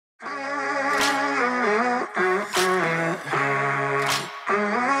What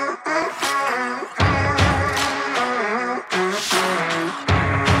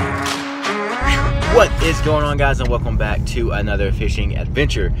is going on, guys, and welcome back to another fishing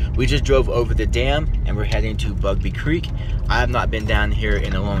adventure. We just drove over the dam and we're heading to Bugby Creek. I have not been down here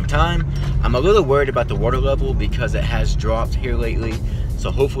in a long time. I'm a little worried about the water level because it has dropped here lately, so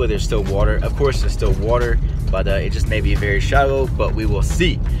hopefully there's still water. Of course there's still water, but it just may be very shallow, but we will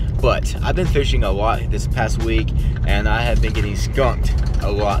see. But I've been fishing a lot this past week and I have been getting skunked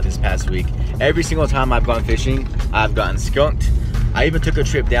a lot this past week. Every single time I've gone fishing, I've gotten skunked. I even took a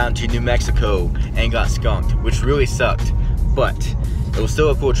trip down to New Mexico and got skunked, which really sucked, but it was still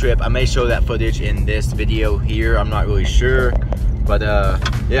a cool trip. I may show that footage in this video here, I'm not really sure. But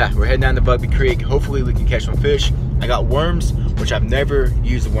yeah, we're heading down to Bugby Creek. Hopefully we can catch some fish. I got worms, which I've never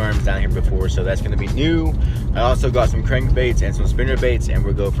used worms down here before, so that's gonna be new. I also got some crankbaits and some spinner baits, and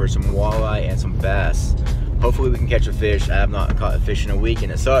we'll go for some walleye and some bass. Hopefully we can catch a fish. I have not caught a fish in a week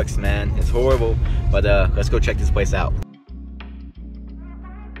and it sucks, man. It's horrible, but let's go check this place out.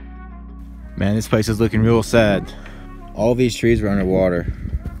 Man, this place is looking real sad. All these trees were underwater.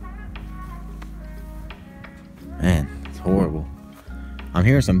 Man, it's horrible. I'm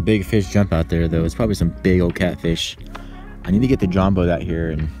hearing some big fish jump out there though. It's probably some big old catfish. I need to get the John boat out here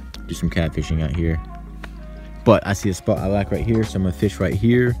and do some catfishing out here. But I see a spot I like right here, so I'm gonna fish right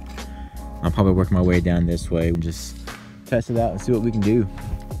here. I'll probably work my way down this way and just test it out and see what we can do.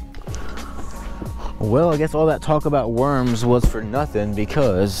 Well, I guess all that talk about worms was for nothing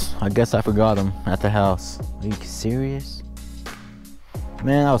because I guess I forgot them at the house. Are you serious?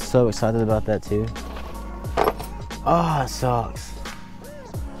 Man, I was so excited about that too. Oh, it sucks.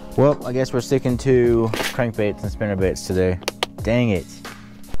 Well, I guess we're sticking to crankbaits and spinnerbaits today. Dang it.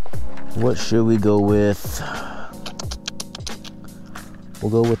 What should we go with?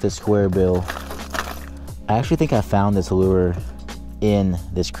 We'll go with the square bill. I actually think I found this lure in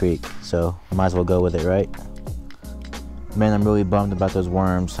this creek, so might as well go with it, right? Man, I'm really bummed about those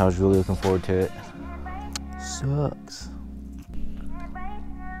worms. I was really looking forward to it. Sucks.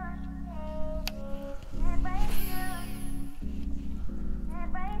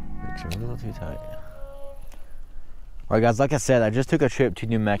 It's a little too tight. Alright guys, like I said, I just took a trip to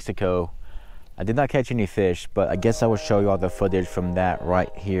New Mexico. I did not catch any fish, but I guess I will show you all the footage from that right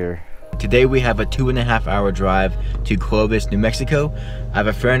here. Today we have a 2.5-hour drive to Clovis, New Mexico. I have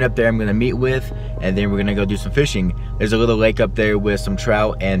a friend up there I'm gonna meet with, and then we're gonna go do some fishing. There's a little lake up there with some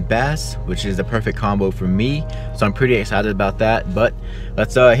trout and bass, which is the perfect combo for me. So I'm pretty excited about that. But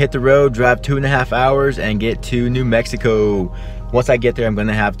let's hit the road, drive 2.5 hours, and get to New Mexico. Once I get there, I'm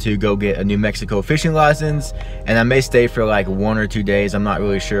gonna have to go get a New Mexico fishing license, and I may stay for like 1 or 2 days. I'm not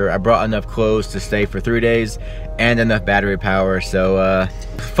really sure. I brought enough clothes to stay for 3 days and enough battery power. So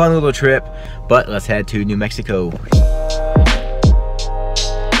fun little trip, but let's head to New Mexico.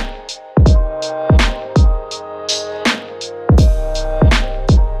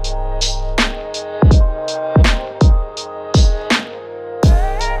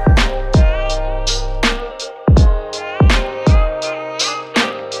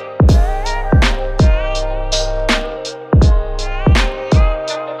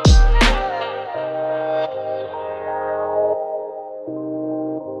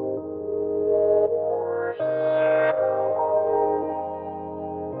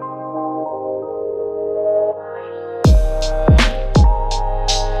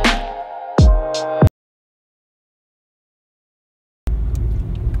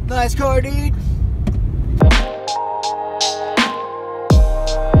 Nice car, dude.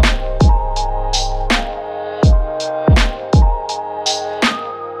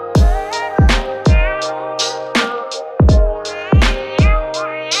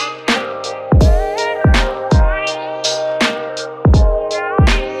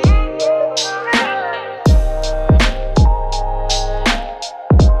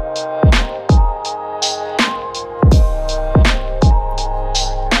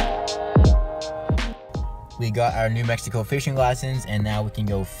 We got our New Mexico fishing license and now we can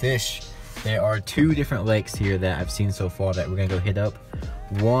go fish. There are 2 different lakes here that I've seen so far that we're gonna go hit up.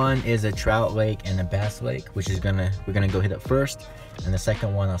 One is a trout lake and a bass lake, which is we're gonna go hit up first. And the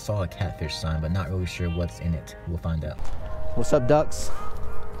second one, I saw a catfish sign, but not really sure what's in it. We'll find out. What's up, ducks?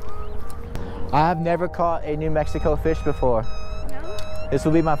 I have never caught a New Mexico fish before. No? This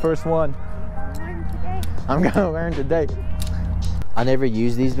will be my first one. I'm gonna learn today. I never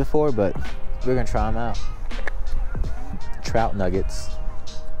used these before, but we're gonna try them out. Trout nuggets.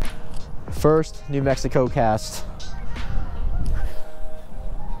 First New Mexico cast.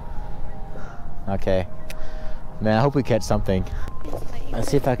 Okay. Man, I hope we catch something. Let's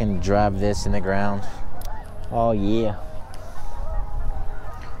see if I can drive this in the ground. Oh yeah.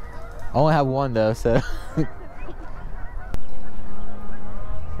 I only have one though, so.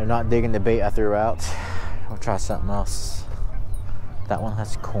 They're not digging the bait I threw out. I'll try something else. That one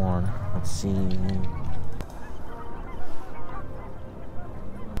has corn. Let's see.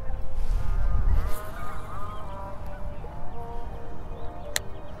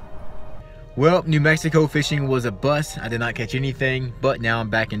 Well, New Mexico fishing was a bust. I did not catch anything, but now I'm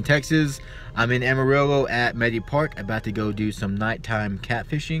back in Texas. I'm in Amarillo at Medi Park, about to go do some nighttime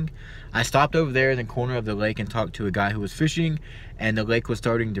catfishing. I stopped over there in the corner of the lake and talked to a guy who was fishing, and the lake was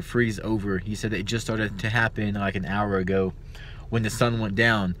starting to freeze over. He said it just started to happen like an hour ago when the sun went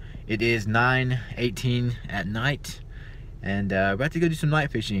down. It is 9:18 at night, and about to go do some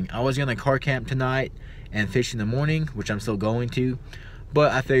night fishing. I was gonna car camp tonight and fish in the morning, which I'm still going to.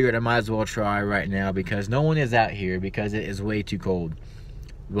 But I figured I might as well try right now because no one is out here because it is way too cold.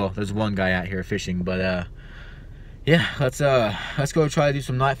 Well, there's one guy out here fishing, but yeah, let's go try to do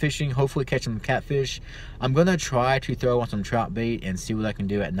some night fishing, hopefully catch some catfish. I'm gonna try to throw on some trout bait and see what I can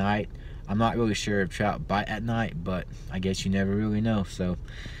do at night. I'm not really sure if trout bite at night, but I guess you never really know, so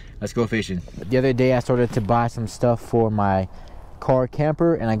let's go fishing. The other day I started to buy some stuff for my car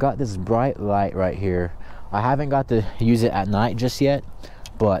camper, and I got this bright light right here. I haven't got to use it at night just yet,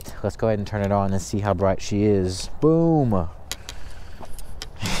 but let's go ahead and turn it on and see how bright she is. Boom.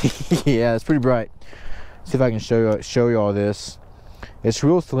 Yeah, it's pretty bright. See if I can show you all this. It's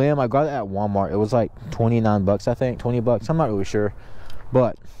real slim. I got it at Walmart. It was like 29 bucks, I think, 20 bucks. I'm not really sure,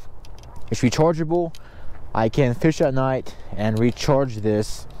 but it's rechargeable. I can fish at night and recharge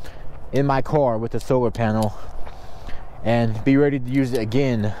this in my car with the solar panel and be ready to use it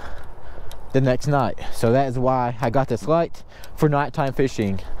again the next night. So that is why I got this light for nighttime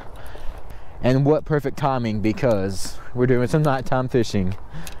fishing. And what perfect timing, because we're doing some nighttime fishing,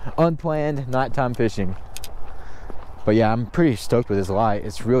 unplanned nighttime fishing. But yeah, I'm pretty stoked with this light.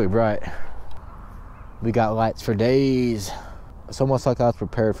 It's really bright. We got lights for days. It's almost like I was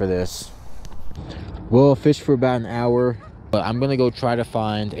prepared for this. We'll fish for about an hour, but I'm gonna go try to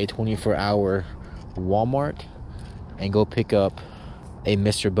find a 24-hour Walmart and go pick up a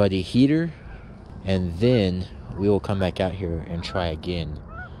Mr. Buddy heater, and then we will come back out here and try again.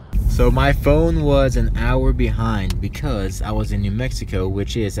 So my phone was an hour behind because I was in New Mexico,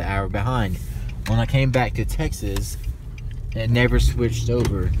 which is an hour behind. When I came back to Texas, it never switched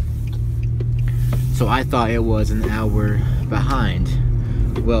over, so I thought it was an hour behind.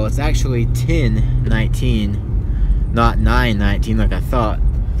 Well, it's actually 10:19, not 9:19 like I thought.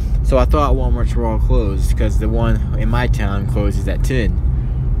 So I thought Walmarts were all closed because the one in my town closes at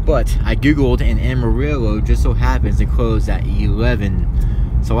 10. But I googled, and Amarillo just so happens to close at 11.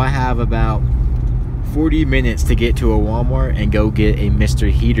 So I have about 40 minutes to get to a Walmart and go get a Mr.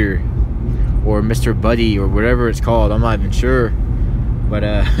 Heater or Mr. Buddy or whatever it's called. I'm not even sure. But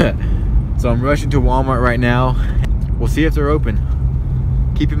so I'm rushing to Walmart right now. We'll see if they're open.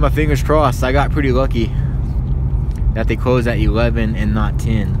 Keeping my fingers crossed. I got pretty lucky that they closed at 11 and not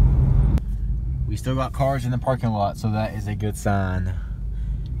 10. We still got cars in the parking lot, so that is a good sign.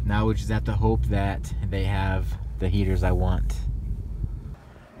 Now we just have to hope that they have the heaters I want.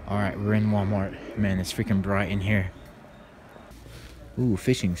 Alright, we're in Walmart. Man, it's freaking bright in here. Ooh,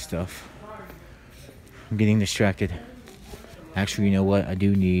 fishing stuff. I'm getting distracted. Actually, you know what? I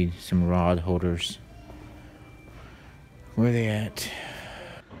do need some rod holders. Where are they at?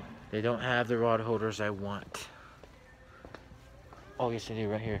 They don't have the rod holders I want. Oh, yes they do,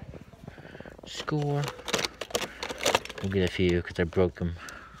 right here. Score. We'll get a few because I broke them.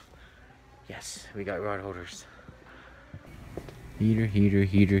 Yes, we got rod holders. Heater, heater,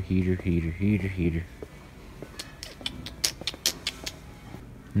 heater, heater, heater, heater, heater.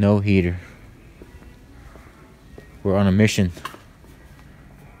 No heater. We're on a mission.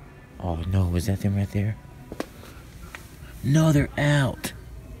 Oh no, was that them right there? No, they're out.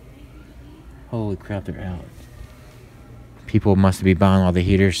 Holy crap, they're out. People must be buying all the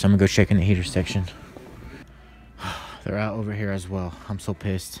heaters, so I'm gonna go check in the heater section. They're out over here as well. I'm so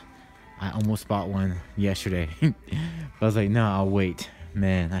pissed. I almost bought one yesterday. I was like, no, I'll wait.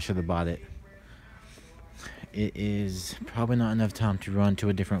 Man, I should have bought it. It is probably not enough time to run to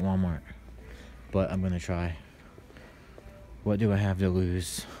a different Walmart, but I'm gonna try. What do I have to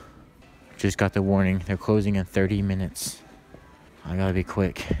lose? Just got the warning. They're closing in 30 minutes. I gotta be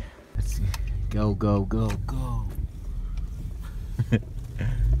quick. Let's go, go, go, go.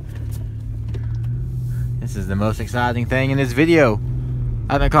 This is the most exciting thing in this video.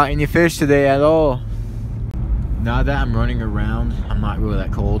 I haven't caught any fish today at all. Now that I'm running around, I'm not really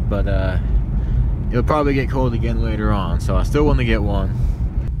that cold, but it'll probably get cold again later on, so I still want to get one.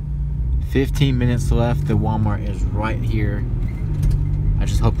 15 minutes left. The Walmart is right here. I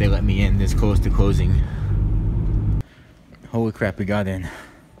just hope they let me in this close to closing. Holy crap, we got in.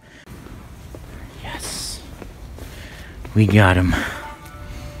 Yes, we got him.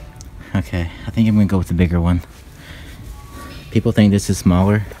 Okay, I think I'm gonna go with the bigger one. People think this is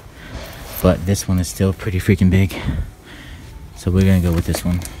smaller, but this one is still pretty freaking big. So we're gonna go with this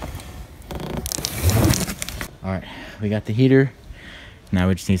one. All right, we got the heater. Now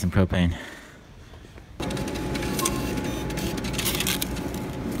we just need some propane.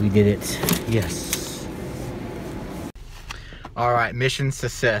 We did it, yes. All right, mission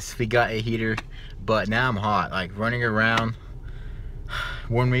success. We got a heater, but now I'm hot, like running around.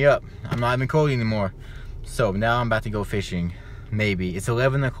 Warm me up. I'm not even cold anymore. So now I'm about to go fishing. Maybe. It's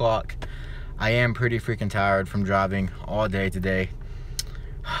 11 o'clock. I am pretty freaking tired from driving all day today.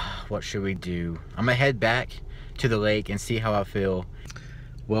 What should we do? I'm gonna head back to the lake and see how I feel.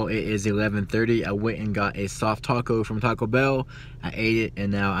 Well, it is 11:30. I went and got a soft taco from Taco Bell. I ate it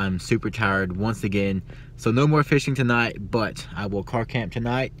and now I'm super tired once again. So no more fishing tonight, but I will car camp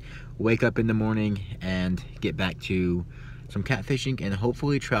tonight, wake up in the morning and get back to some catfishing and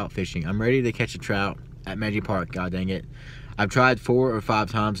hopefully trout fishing. I'm ready to catch a trout at Magic Park, god dang it. I've tried 4 or 5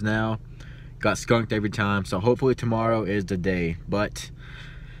 times now, got skunked every time, so hopefully tomorrow is the day, but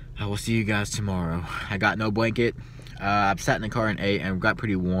I will see you guys tomorrow. I got no blanket. I've sat in the car and ate and got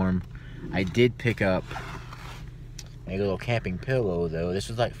pretty warm. I did pick up a little camping pillow though. This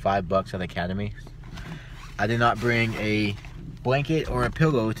was like $5 at Academy. I did not bring a blanket or a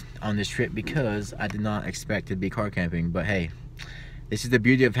pillow on this trip because I did not expect to be car camping, but hey, this is the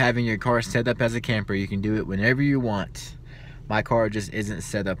beauty of having your car set up as a camper. You can do it whenever you want. My car just isn't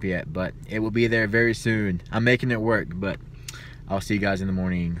set up yet, but it will be there very soon. I'm making it work, but I'll see you guys in the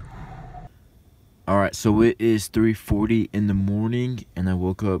morning. All right, so it is 3:40 in the morning and I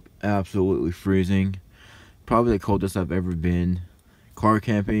woke up absolutely freezing. Probably the coldest I've ever been. Car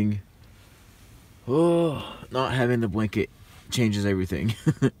camping. Oh, not having the blanket changes everything.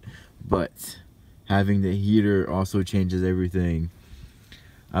 But having the heater also changes everything.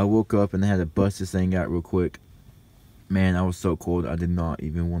 I woke up and I had to bust this thing out real quick. Man, I was so cold I did not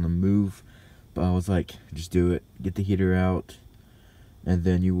even want to move. But I was like, just do it. Get the heater out. And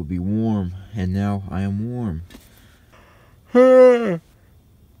then you will be warm. And now I am warm. Yeah,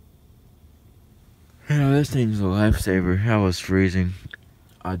 this thing's a lifesaver. I was freezing.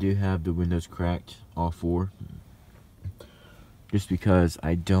 I do have the windows cracked, all 4. Just because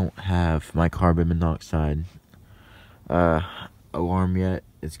I don't have my carbon monoxide alarm yet.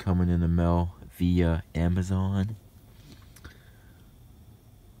 It's coming in the mail via Amazon.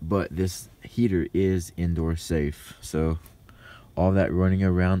 But this heater is indoor safe. So all that running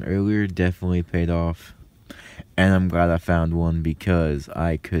around earlier definitely paid off. And I'm glad I found one because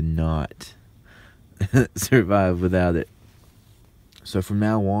I could not survive without it. So from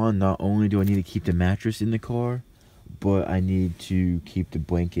now on, not only do I need to keep the mattress in the car, but I need to keep the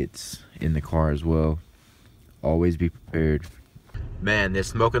blankets in the car as well. Always be prepared. Man, this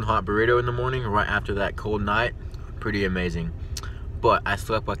smoking hot burrito in the morning right after that cold night, pretty amazing. But I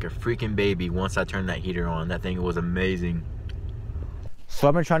slept like a freaking baby once I turned that heater on. That thing was amazing. So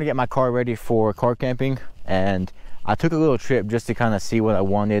I've been trying to get my car ready for car camping, and I took a little trip just to kind of see what I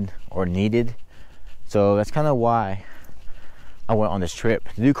wanted or needed. So that's kind of why I went on this trip,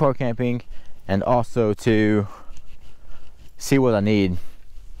 to do car camping and also to see what I need.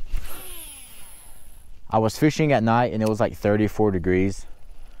 I was fishing at night and it was like 34 degrees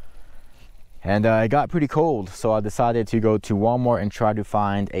and it got pretty cold, so I decided to go to Walmart and try to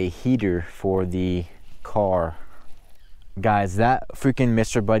find a heater for the car. Guys, that freaking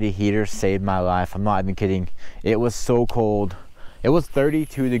Mr. Buddy heater saved my life. I'm not even kidding. It was so cold. It was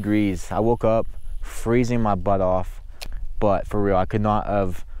 32 degrees. I woke up freezing my butt off, but for real, I could not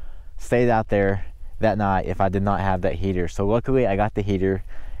have stayed out there that night if I did not have that heater. So luckily I got the heater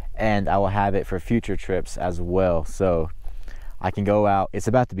and I will have it for future trips as well, so I can go out. It's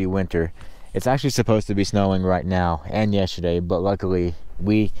about to be winter. It's actually supposed to be snowing right now and yesterday, but luckily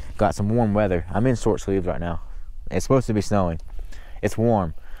we got some warm weather. I'm in short sleeves right now. It's supposed to be snowing. It's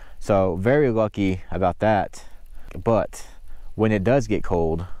warm, so very lucky about that. But when it does get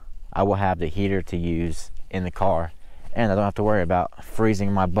cold, I will have the heater to use in the car and I don't have to worry about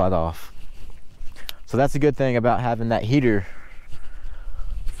freezing my butt off. So that's a good thing about having that heater.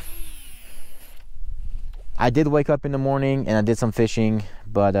 I did wake up in the morning and I did some fishing,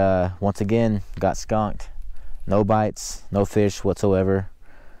 but once again got skunked. No bites, no fish whatsoever.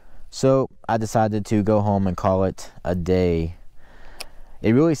 So I decided to go home and call it a day.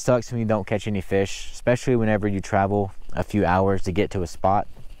 It really sucks when you don't catch any fish, especially whenever you travel a few hours to get to a spot.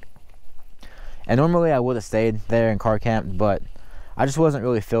 And normally I would have stayed there and car camped, but I just wasn't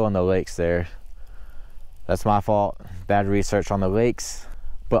really feeling the lakes there. That's my fault. Bad research on the lakes.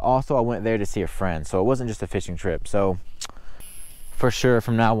 But also I went there to see a friend, so it wasn't just a fishing trip. So for sure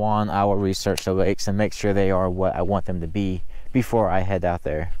from now on I will research the lakes and make sure they are what I want them to be before I head out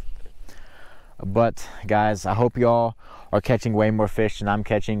there. But guys, I hope y'all are catching way more fish than I'm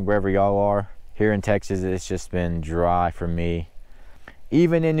catching wherever y'all are. Here in Texas, it's just been dry for me.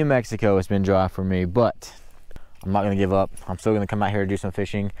 Even in New Mexico, it's been dry for me, but I'm not gonna give up. I'm still gonna come out here to do some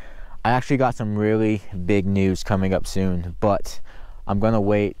fishing. I actually got some really big news coming up soon, but I'm gonna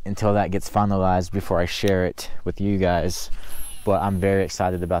wait until that gets finalized before I share it with you guys. But I'm very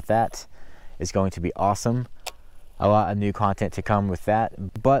excited about that. It's going to be awesome. A lot of new content to come with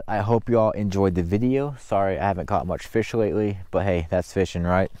that, but I hope you all enjoyed the video. Sorry I haven't caught much fish lately, but hey, that's fishing,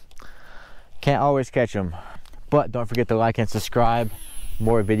 right? Can't always catch them. But don't forget to like and subscribe.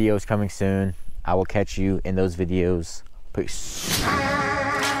 More videos coming soon. I will catch you in those videos. Peace.